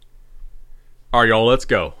All right, y'all, let's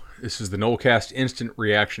go. This is the Nolecast Instant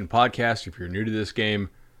Reaction Podcast. If you're new to this game,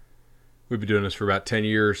 we've been doing this for about 10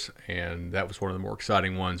 years, and that was one of the more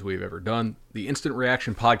exciting ones we've ever done. The Instant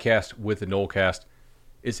Reaction Podcast with the Nolecast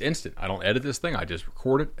is instant. I don't edit this thing. I just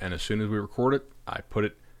record it, and as soon as we record it, I put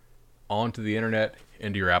it onto the internet,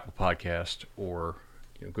 into your Apple Podcast or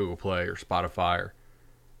Google Play or Spotify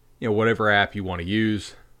or whatever app you want to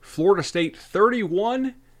use. Florida State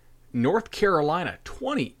 31, North Carolina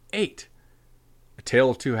 28. A tale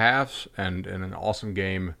of two halves and an awesome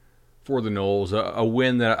game for the Noles. A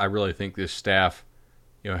win that I really think this staff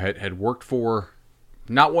had worked for.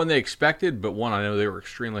 Not one they expected, but one I know they were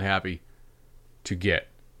extremely happy to get.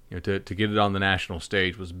 To get it on the national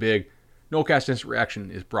stage was big. Nolecast Instant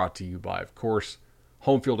Reaction is brought to you by, of course,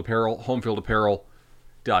 Homefield Apparel,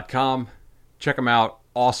 homefieldapparel.com. Check them out.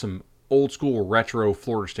 Awesome old school retro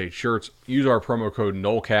Florida State shirts. Use our promo code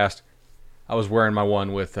Nolecast. I was wearing my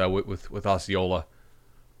one with Osceola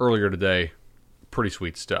earlier today. Pretty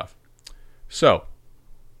sweet stuff. So,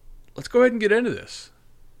 let's go ahead and get into this.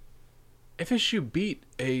 FSU beat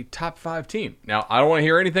a top 5 team. Now, I don't want to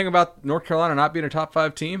hear anything about North Carolina not being a top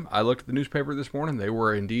 5 team. I looked at the newspaper this morning. They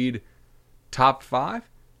were indeed top 5.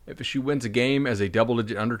 FSU wins a game as a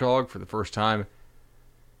double-digit underdog for the first time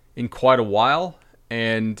in quite a while.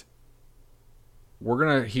 And we're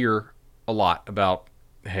going to hear a lot about,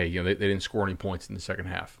 hey, they didn't score any points in the second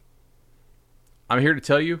half. I'm here to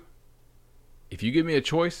tell you, if you give me a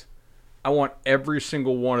choice, I want every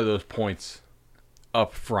single one of those points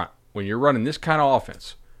up front. When you're running this kind of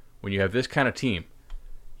offense, when you have this kind of team,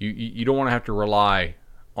 you don't want to have to rely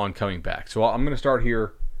on coming back. So I'm going to start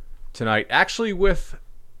here tonight, actually with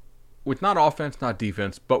not offense, not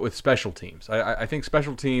defense, but with special teams. I think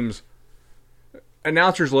special teams,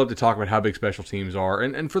 announcers love to talk about how big special teams are,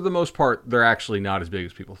 and for the most part, they're actually not as big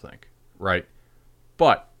as people think, right?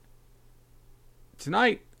 But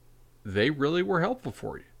tonight, they really were helpful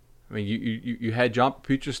for you. I mean, you had John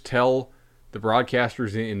Papuchis tell the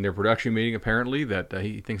broadcasters in their production meeting, apparently, that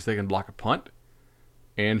he thinks they can block a punt.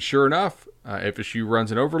 And sure enough, FSU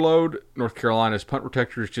runs an overload. North Carolina's punt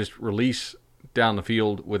protectors just release down the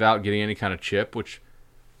field without getting any kind of chip, which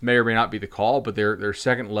may or may not be the call, but their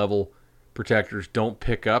second-level protectors don't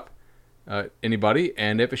pick up anybody,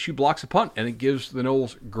 and FSU blocks a punt, and it gives the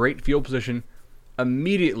Noles great field position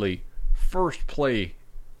immediately. First play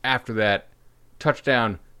after that,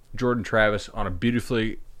 touchdown, Jordan Travis on a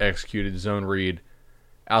beautifully executed zone read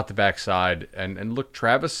out the backside. And look,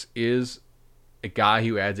 Travis is a guy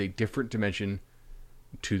who adds a different dimension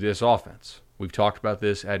to this offense. We've talked about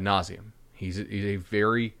this ad nauseum. He's a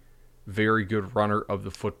very, very good runner of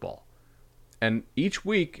the football. And each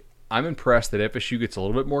week, I'm impressed that FSU gets a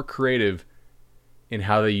little bit more creative in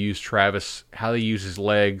how they use Travis, how they use his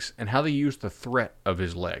legs, and how they use the threat of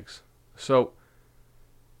his legs. So,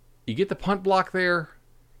 you get the punt block there,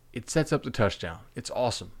 it sets up the touchdown. It's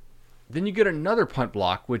awesome. Then you get another punt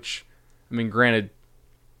block, which, I mean, granted,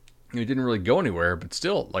 it didn't really go anywhere, but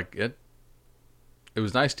still, like, it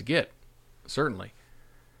was nice to get, certainly.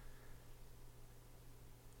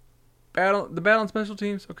 The battle on special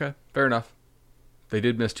teams, okay, fair enough. They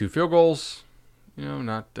did miss 2 field goals,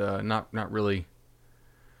 not really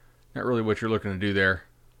what you're looking to do there,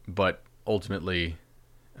 but ultimately,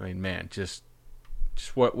 I mean, man, just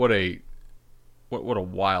what a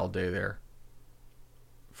wild day there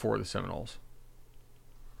for the Seminoles.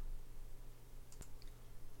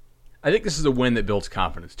 I think this is a win that builds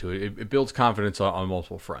confidence to it. It builds confidence on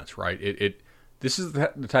multiple fronts, right? This is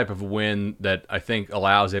the type of win that I think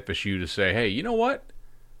allows FSU to say, hey, you know what?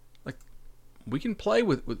 Like, we can play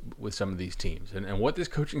with some of these teams. And what this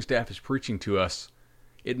coaching staff is preaching to us,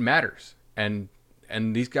 it matters. And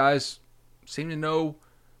these guys seem to know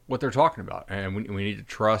what they're talking about. And we need to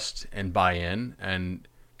trust and buy in and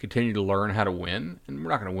continue to learn how to win. And we're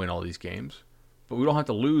not going to win all these games. But we don't have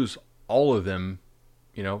to lose all of them,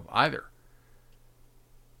 either.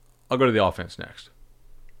 I'll go to the offense next.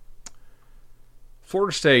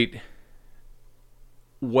 Florida State,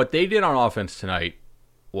 what they did on offense tonight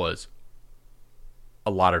was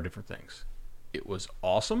a lot of different things. It was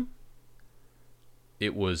awesome.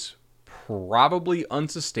 It was probably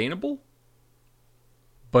unsustainable,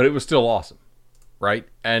 but it was still awesome, right?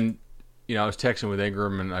 And, I was texting with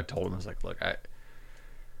Ingram, and I told him, I was like, look,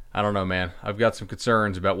 I don't know, man. I've got some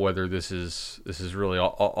concerns about whether this is really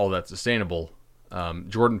all that sustainable.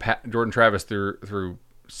 Jordan Travis threw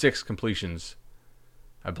 6 completions,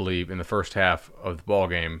 I believe, in the first half of the ball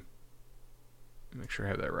game. Make sure I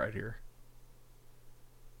have that right here.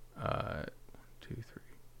 1, 2, 3.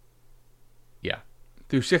 Yeah,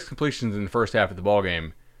 threw 6 completions in the first half of the ball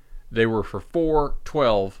game. They were for 4,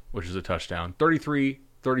 12, which is a touchdown, 33,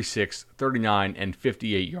 36, 39, and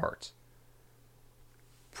 58 yards.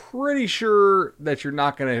 Pretty sure that you're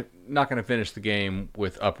not gonna finish the game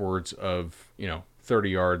with upwards of 30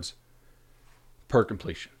 yards per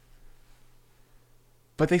completion.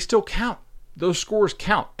 But they still count. Those scores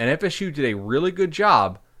count. And FSU did a really good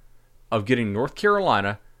job of getting North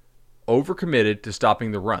Carolina overcommitted to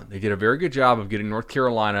stopping the run. They did a very good job of getting North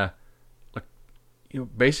Carolina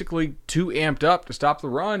basically too amped up to stop the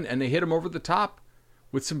run, and they hit them over the top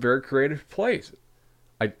with some very creative plays.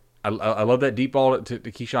 I love that deep ball to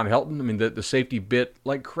Keyshawn Helton. I mean, the safety bit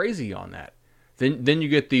like crazy on that. Then you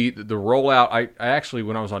get the rollout. I actually,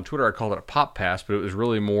 when I was on Twitter, I called it a pop pass, but it was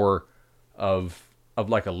really more of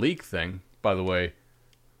like a leak thing. By the way,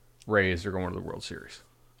 Rays are going to the World Series.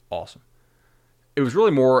 Awesome. It was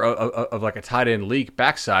really more of like a tight end leak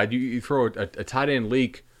backside. You throw a tight end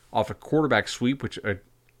leak off a quarterback sweep, which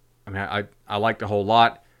I liked a whole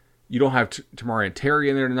lot. You don't have Tamarian Terry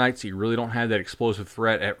in there tonight, so you really don't have that explosive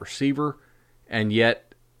threat at receiver. And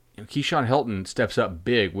yet, Keyshawn Helton steps up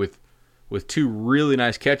big with 2 really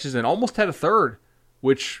nice catches and almost had a third,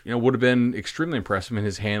 which would have been extremely impressive. And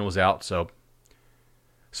his hand was out, so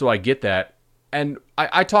I get that. And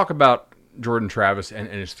I talk about Jordan Travis and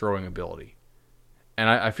his throwing ability, and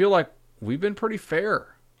I feel like we've been pretty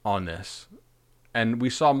fair on this, and we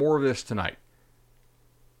saw more of this tonight.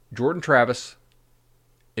 Jordan Travis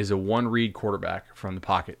is a one-read quarterback from the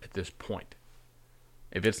pocket at this point.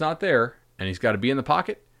 If it's not there and he's got to be in the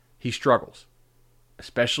pocket, he struggles,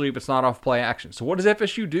 especially if it's not off play action. So what does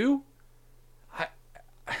FSU do?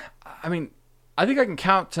 I mean, I think I can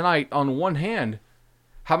count tonight on one hand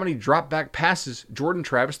how many drop-back passes Jordan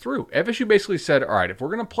Travis threw. FSU basically said, all right, if we're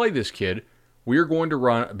going to play this kid, we are going to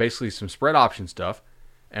run basically some spread option stuff,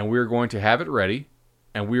 and we're going to have it ready,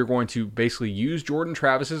 and we are going to basically use Jordan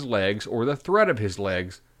Travis's legs or the threat of his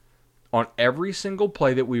legs on every single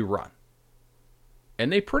play that we run.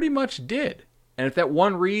 And they pretty much did. And if that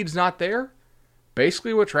one read's not there,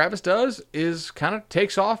 basically what Travis does is kind of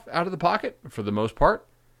takes off out of the pocket for the most part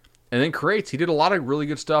and then creates. He did a lot of really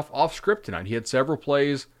good stuff off script tonight. He had several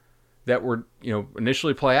plays that were,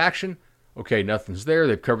 initially play action. Okay, nothing's there.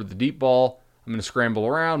 They've covered the deep ball. I'm going to scramble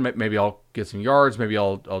around. Maybe I'll get some yards. Maybe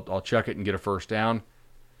I'll chuck it and get a first down.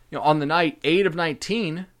 On the night, 8 of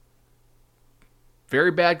 19,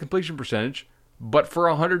 very bad completion percentage, but for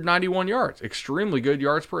 191 yards. Extremely good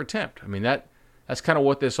yards per attempt. I mean, that's kind of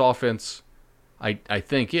what this offense, I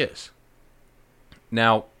think, is.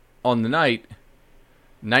 Now, on the night,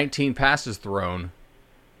 19 passes thrown,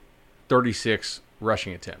 36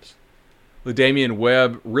 rushing attempts. LaDamian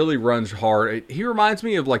Webb really runs hard. He reminds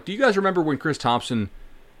me of, do you guys remember when Chris Thompson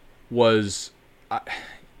was...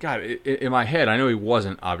 God, in my head, I know he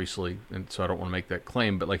wasn't, obviously, and so I don't want to make that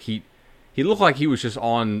claim, but he looked like he was just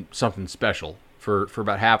on something special for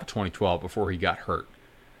about half of 2012 before he got hurt.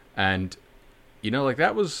 And,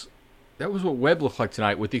 that was what Webb looked like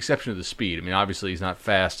tonight, with the exception of the speed. I mean, obviously he's not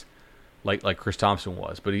fast like Chris Thompson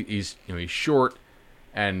was, but he's short,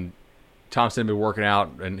 and Thompson had been working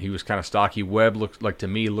out, and he was kind of stocky. Webb looks like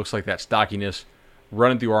that stockiness,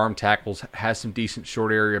 running through arm tackles, has some decent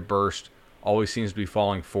short area burst, always seems to be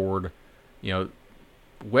falling forward.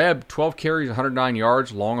 Webb, 12 carries, 109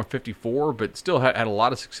 yards, long of 54, but still had a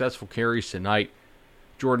lot of successful carries tonight.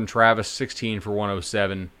 Jordan Travis, 16 for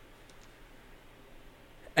 107.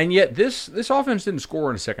 And yet this offense didn't score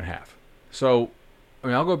in the second half. So,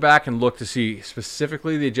 I'll go back and look to see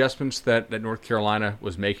specifically the adjustments that North Carolina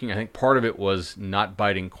was making. I think part of it was not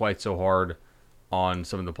biting quite so hard on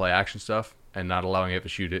some of the play action stuff and not allowing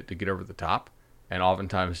FSU to get over the top, and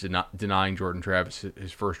oftentimes denying Jordan Travis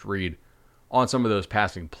his first read on some of those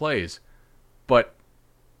passing plays. But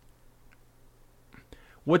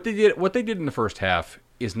what they did in the first half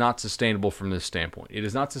is not sustainable from this standpoint. It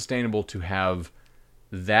is not sustainable to have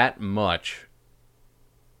that much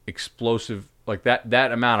explosive,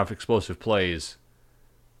 that amount of explosive plays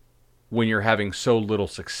when you're having so little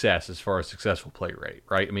success as far as successful play rate,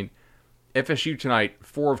 right? I mean, FSU tonight,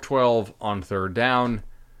 4 of 12 on third down,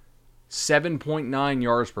 7.9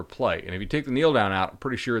 yards per play. And if you take the kneel down out, I'm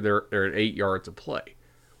pretty sure they're at 8 yards a play.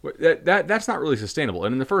 That's not really sustainable.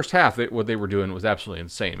 And in the first half, what they were doing was absolutely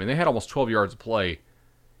insane. I mean, they had almost 12 yards of play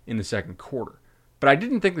in the second quarter. But I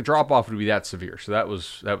didn't think the drop-off would be that severe, so that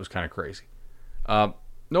was kind of crazy.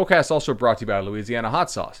 NoCast also brought to you by Louisiana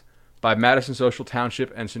Hot Sauce, by Madison Social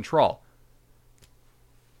Township and Central,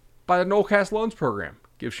 by the NoCast Loans Program.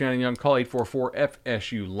 Give Shannon Young a call,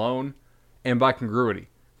 844-FSU-LOAN, and by Congruity.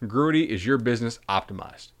 Congruity is your business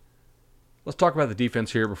optimized. Let's talk about the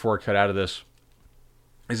defense here before I cut out of this.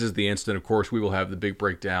 This is the instant. Of course, we will have the big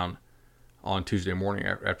breakdown on Tuesday morning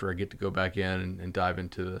after I get to go back in and dive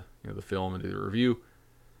into the film and do the review.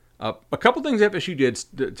 A couple things FSU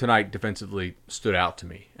did tonight defensively stood out to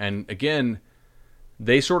me. And again,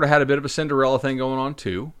 they sort of had a bit of a Cinderella thing going on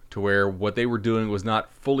too, to where what they were doing was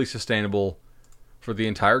not fully sustainable for the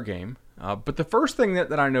entire game. But the first thing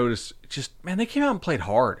that I noticed, they came out and played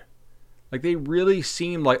hard. Like, they really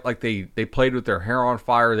seemed like they played with their hair on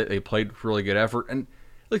fire, that they played with really good effort. And,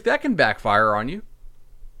 like, that can backfire on you.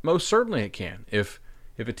 Most certainly it can. If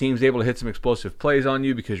a team's able to hit some explosive plays on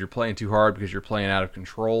you because you're playing too hard, because you're playing out of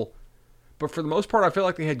control. But for the most part, I feel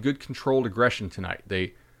like they had good controlled aggression tonight.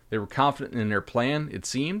 They were confident in their plan, it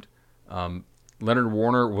seemed. Leonard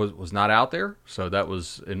Warner was not out there, so that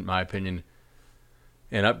was, in my opinion,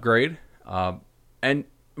 an upgrade. And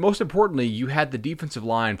most importantly, you had the defensive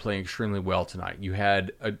line playing extremely well tonight. You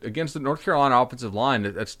had, against the North Carolina offensive line,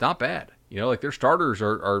 that's not bad. Like, their starters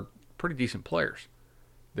are pretty decent players.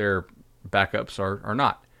 Their backups are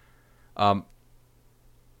not.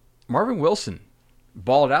 Marvin Wilson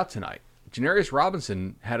balled out tonight. Janarius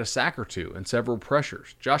Robinson had a sack or two and several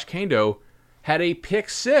pressures. Josh Kando had a pick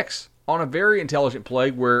six on a very intelligent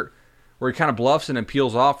play where he kind of bluffs and then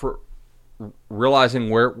peels off, for realizing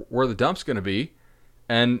where the dump's going to be.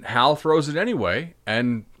 And Hal throws it anyway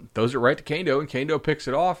and throws it right to Kando, and Kando picks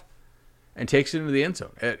it off and takes it into the end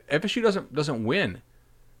zone. FSU doesn't win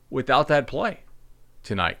without that play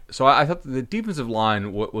tonight. So I thought the defensive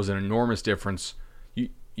line was an enormous difference.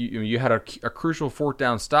 You had a crucial fourth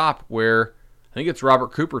down stop where I think it's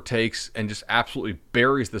Robert Cooper takes and just absolutely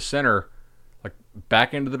buries the center, like,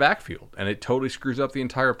 back into the backfield, and it totally screws up the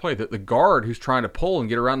entire play. The guard who's trying to pull and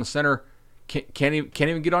get around the center can't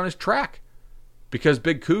even get on his track because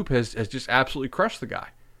Big Coop has just absolutely crushed the guy.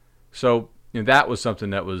 So that was something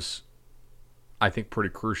that was, I think, pretty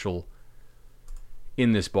crucial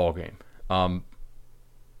in this ball game.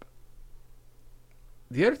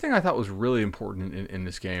 The other thing I thought was really important in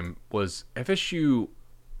this game was FSU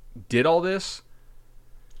did all this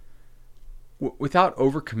without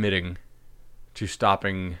overcommitting to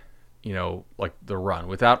stopping, like, the run,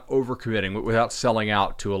 without overcommitting, without selling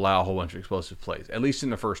out to allow a whole bunch of explosive plays, at least in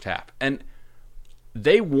the first half. And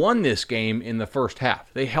they won this game in the first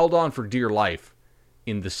half. They held on for dear life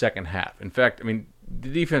in the second half. In fact, the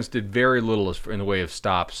defense did very little in the way of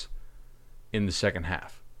stops in the second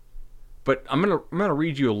half. But I'm gonna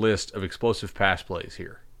read you a list of explosive pass plays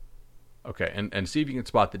here. Okay, and see if you can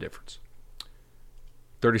spot the difference.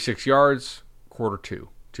 36 yards, quarter two.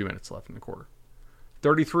 2 minutes left in the quarter.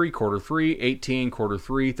 33, quarter three. 18, quarter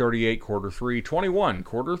three. 38, quarter three. 21,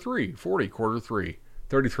 quarter three. 40, quarter three.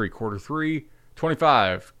 33, quarter three.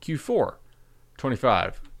 25, Q4.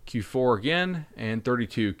 25, Q4 again. And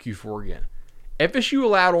 32, Q4 again. FSU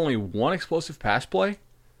allowed only one explosive pass play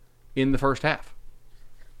in the first half.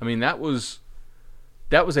 That was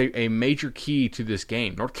a major key to this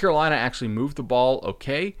game. North Carolina actually moved the ball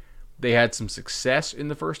okay. They had some success in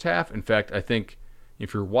the first half. In fact, I think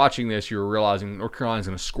if you're watching this, you're realizing North Carolina's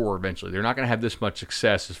going to score eventually. They're not going to have this much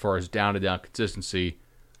success as far as down-to-down consistency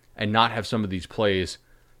and not have some of these plays,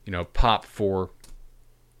 pop for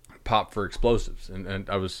explosives. And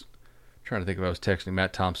I was trying to think if I was texting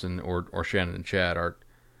Matt Thompson or Shannon and Chad,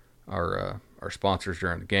 our sponsors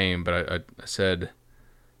during the game, but I said...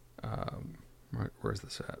 where's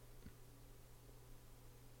this at?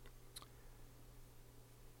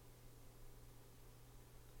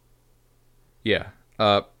 Yeah.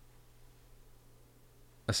 I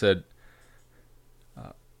said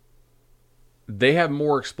they have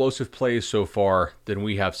more explosive plays so far than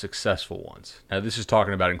we have successful ones. Now, this is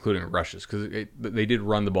talking about including rushes, because they did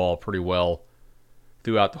run the ball pretty well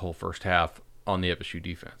throughout the whole first half on the FSU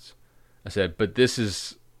defense. I said, but this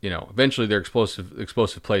is... eventually their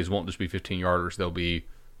explosive plays won't just be 15-yarders. They'll be,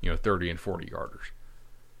 30 and 40-yarders,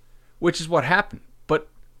 which is what happened. But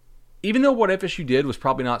even though what FSU did was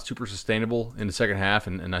probably not super sustainable in the second half,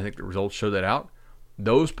 and I think the results show that out,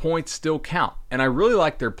 those points still count. And I really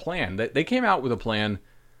like their plan. They came out with a plan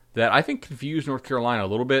that I think confused North Carolina a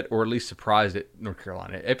little bit, or at least surprised North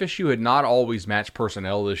Carolina. FSU had not always matched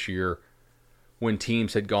personnel this year when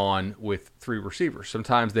teams had gone with three receivers.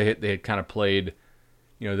 Sometimes they had kind of played...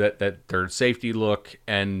 that third safety look,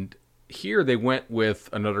 and here they went with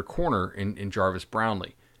another corner in Jarvis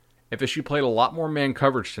Brownlee. FSU played a lot more man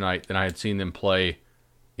coverage tonight than I had seen them play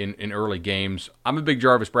in early games. I'm a big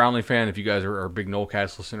Jarvis Brownlee fan. If you guys are big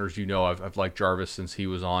Nolecast listeners, I've liked Jarvis since he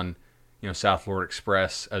was on South Florida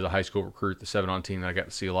Express as a high school recruit, the 7-on team that I got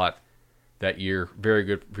to see a lot that year. Very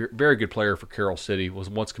good player for Carroll City, was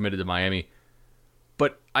once committed to Miami.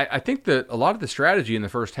 But I think that a lot of the strategy in the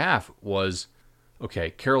first half was... okay,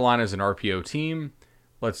 Carolina's an RPO team.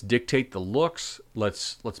 Let's dictate the looks.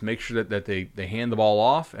 Let's make sure that they hand the ball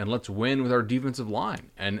off, and let's win with our defensive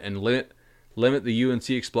line and limit the UNC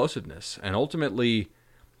explosiveness. And ultimately,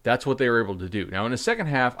 that's what they were able to do. Now, in the second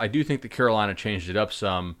half, I do think that Carolina changed it up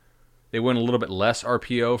some. They went a little bit less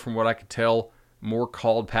RPO from what I could tell, more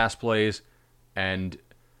called pass plays, and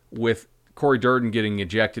with Corey Durden getting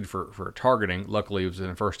ejected for targeting, luckily it was in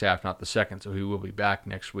the first half, not the second, so he will be back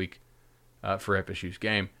next week for FSU's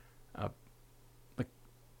game.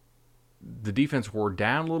 The defense wore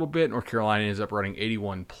down a little bit. North Carolina ends up running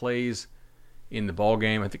 81 plays in the ball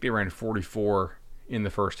game. I think they ran 44 in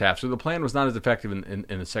the first half. So the plan was not as effective in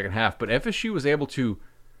the second half. But FSU was able to,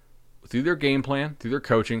 through their game plan, through their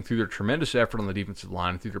coaching, through their tremendous effort on the defensive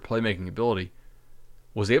line, through their playmaking ability,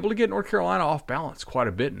 was able to get North Carolina off balance quite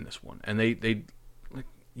a bit in this one. And they like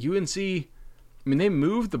UNC, I mean, they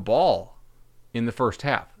moved the ball in the first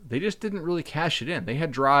half. They just didn't really cash it in. They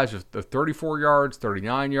had drives of 34 yards,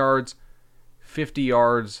 39 yards, 50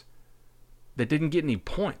 yards that didn't get any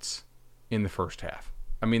points in the first half.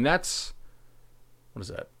 I mean, what is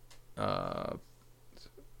that?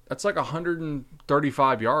 That's like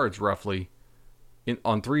 135 yards roughly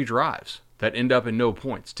on 3 drives that end up in no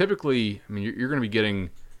points. Typically, I mean, you're going to be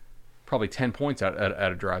getting probably 10 points out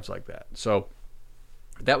of drives like that. So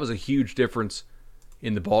that was a huge difference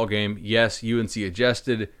in the ball game. Yes, UNC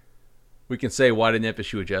adjusted. We can say, why didn't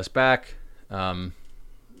FSU adjust back?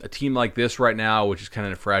 A team like this right now, which is kind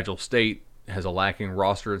of in a fragile state, has a lacking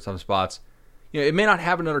roster in some spots. It may not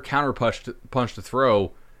have another counter punch to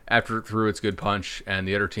throw after it threw its good punch, and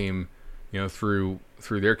the other team, threw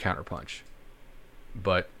their counter punch.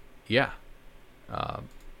 But yeah,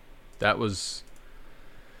 that was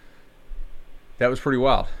pretty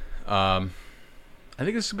wild. I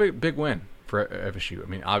think it's a big win for FSU. I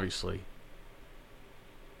mean, obviously,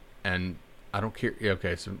 and I don't care. Yeah,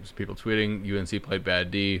 okay, some people tweeting UNC played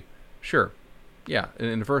bad D. Sure. Yeah,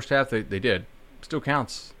 in the first half they did. Still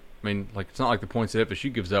counts. I mean, like, it's not like the points that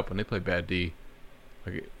FSU gives up when they play bad D.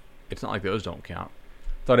 Like, it's not like those don't count.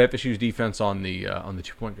 Thought FSU's defense on the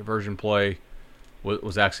 2-point conversion play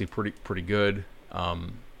was actually pretty good.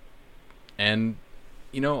 And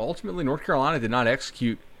ultimately North Carolina did not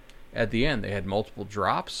execute at the end. They had multiple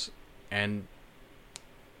drops, and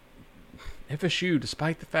FSU,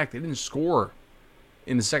 despite the fact they didn't score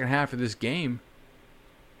in the second half of this game,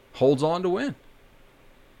 holds on to win.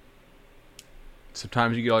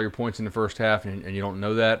 Sometimes you get all your points in the first half, and you don't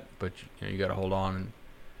know that, but you got to hold on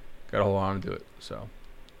and do it. So,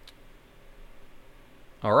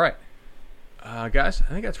 all right, guys, I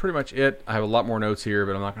think that's pretty much it. I have a lot more notes here,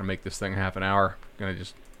 but I'm not going to make this thing half an hour. I'm going to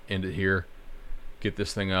just end it here, get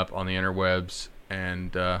this thing up on the interwebs.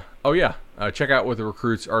 And check out what the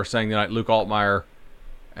recruits are saying tonight. Luke Altmaier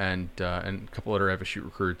and a couple other FSU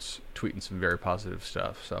recruits tweeting some very positive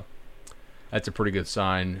stuff. So that's a pretty good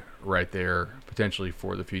sign right there, potentially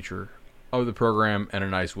for the future of the program, and a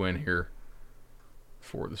nice win here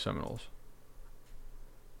for the Seminoles.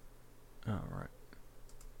 All right.